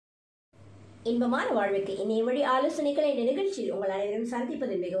இன்பமான வாழ்வுக்கு இணைய வழி ஆலோசனைகள் என்ற நிகழ்ச்சியில் உங்கள் அனைவரும்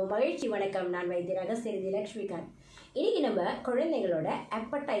சந்திப்பதில் மிகவும் மகிழ்ச்சி. வணக்கம். நான் வைத்தியராக சிறிது லக்ஷ்மிகாந்த். இன்னைக்கு நம்ம குழந்தைங்களோட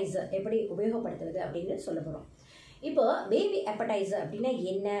appetizer எப்படி உபயோகப்படுத்துறது அப்படின்னு சொல்ல போகிறோம். இப்போ பேபி appetizer அப்படின்னா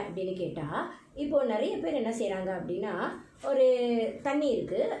என்ன அப்படின்னு கேட்டால், இப்போது நிறைய பேர் என்ன செய்கிறாங்க அப்படின்னா, ஒரு தண்ணி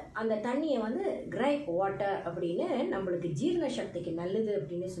இருக்குது, அந்த தண்ணியை வந்து கிரைப் வாட்டர் அப்படின்னு நம்மளுக்கு ஜீரண சக்திக்கு நல்லது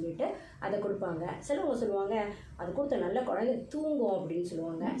அப்படின்னு சொல்லிட்டு அதை கொடுப்பாங்க. சிலவங்க சொல்லுவாங்க அது கொடுத்த நல்ல குழந்தை தூங்கும் அப்படின்னு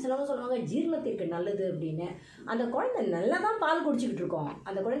சொல்லுவாங்க. சிலவங்க சொல்லுவாங்க ஜீரணத்திற்கு நல்லது அப்படின்னு. அந்த குழந்தை நல்லா தான் பால் குடிச்சிக்கிட்டு இருக்கோம்,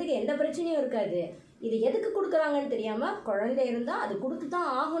 அந்த குழந்தைக்கு எந்த பிரச்சனையும் இருக்காது. இது எதுக்கு கொடுக்குறாங்கன்னு தெரியாமல் குழந்தை இருந்தால் அது கொடுத்து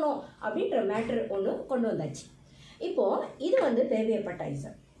தான் ஆகணும் அப்படின்ற மேட்ரு ஒன்று கொண்டு வந்தாச்சு. இப்போது இது வந்து பேபி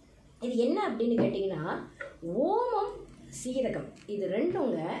appetizer. இது என்ன அப்படின்னு கேட்டிங்கன்னா, ஓமம் சீரகம் இது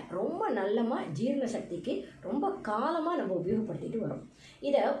ரெண்டுங்க ரொம்ப நல்லமாக ஜீரண சக்திக்கு ரொம்ப காலமாக நம்ம உபயோகப்படுத்திட்டு வரோம்.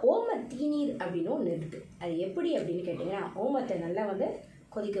 இதை ஓம தீநீர் அப்படின்னு ஒன்று இருக்குது. அது எப்படி அப்படின்னு கேட்டிங்கன்னா, ஓமத்தை நல்லா வந்து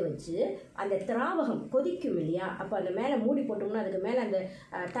கொதிக்க வச்சு அந்த திராவகம் கொதிக்கும் இல்லையா, அப்போ அந்த மேலே மூடி போட்டோம்னா அதுக்கு மேலே அந்த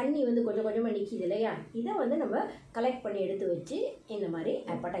தண்ணி வந்து கொஞ்சம் கொஞ்சமாக நிற்கிது இல்லையா, இதை வந்து நம்ம கலெக்ட் பண்ணி எடுத்து வச்சு இந்த மாதிரி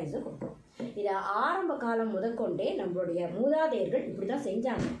appetizer கொடுப்போம். இதை ஆரம்ப காலம் முதற்கொண்டே நம்மளுடைய மூதாதையர்கள் இப்படி தான்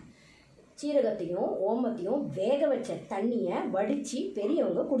செஞ்சாங்க. சீரகத்தையும் ஓமத்தையும் வேக வச்ச தண்ணியை வடித்து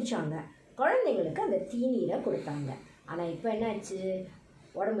பெரியவங்க குடித்தாங்க, குழந்தைங்களுக்கு அந்த தீநீரை கொடுத்தாங்க. ஆனால் இப்போ என்னாச்சு,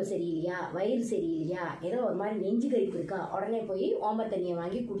 உடம்பு சரியில்லையா, வயிறு சரியில்லையா, ஏதோ ஒரு மாதிரி நெஞ்சு கரிப்பு இருக்கா, உடனே போய் ஓம தண்ணியை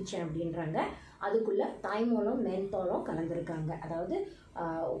வாங்கி குடித்தேன் அப்படின்றாங்க. அதுக்குள்ளே தாய்மூலம் மென்தோலம் கலந்துருக்காங்க, அதாவது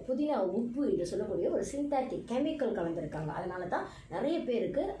புதினா உப்பு என்று சொல்லக்கூடிய ஒரு சிந்தட்டிக் கெமிக்கல் கலந்துருக்காங்க. அதனால தான் நிறைய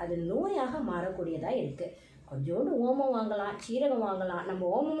பேருக்கு அது நோயாக மாறக்கூடியதாக இருக்குது. கொஞ்சோண்டு ஓமம் வாங்கலாம், சீரகம் வாங்கலாம். நம்ம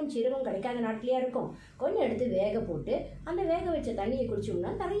ஓமமும் சீரகம் கிடைக்காத நாட்டிலையா இருக்கும். கொஞ்சம் எடுத்து வேக போட்டு அந்த வேக வச்ச தண்ணியை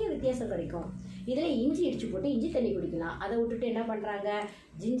குடிச்சோம்னா நிறைய வித்தியாசம் கிடைக்கும். இதில் இஞ்சி இடித்து போட்டு இஞ்சி தண்ணி குடிக்கலாம். அதை விட்டுட்டு என்ன பண்ணுறாங்க,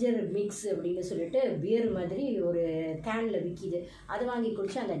 ஜிஞ்சர் மிக்ஸ் அப்படின்னு சொல்லிட்டு பியர் மாதிரி ஒரு கேனில் விற்கிது, அதை வாங்கி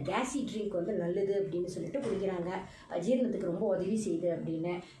குடித்து அந்த கேஸி ட்ரிங்க் வந்து நல்லது அப்படின்னு சொல்லிட்டு குடிக்கிறாங்க, ஜீரணத்துக்கு ரொம்ப உதவி செய்யுது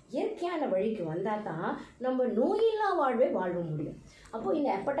அப்படின்னு. இயற்கையான வழிக்கு வந்தால் தான் நம்ம நோயில்லா வாழ்வே வாழ முடியும். அப்போது இந்த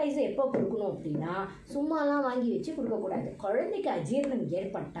appetizer எப்போ கொடுக்கணும் அப்படின்னா, சும்மாலாம் வாங்கி வச்சு கொடுக்கக்கூடாது. குழந்தைக்கு அஜீரணம்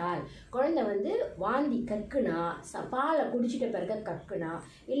ஏற்பட்டால், குழந்தை வந்து வாந்தி கக்குனா, பாலை குடிச்சிட்ட பிறகு கக்குனா,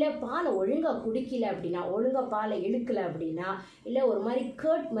 இல்லை பாலை ஒழுங்காக குடிக்கல அப்படின்னா, ஒழுங்காக பாலை இழுக்கலை அப்படின்னா, இல்லை ஒரு மாதிரி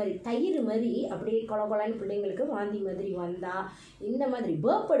கர்ட் மாதிரி தயிர் மாதிரி அப்படியே கொலன்னு பிள்ளைங்களுக்கு வாந்தி மாதிரி வந்தால், இந்த மாதிரி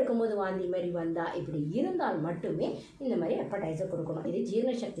பர்ப் எடுக்கும்போது வாந்தி மாதிரி வந்தால், இப்படி இருந்தால் மட்டுமே இந்த மாதிரி appetizer கொடுக்கணும். இது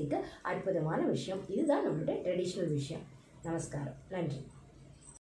ஜீரண சக்திக்கு அற்புதமான விஷயம். இதுதான் நம்மளுடைய ட்ரெடிஷ்னல் விஷயம். நமஸ்காரம். நன்றி.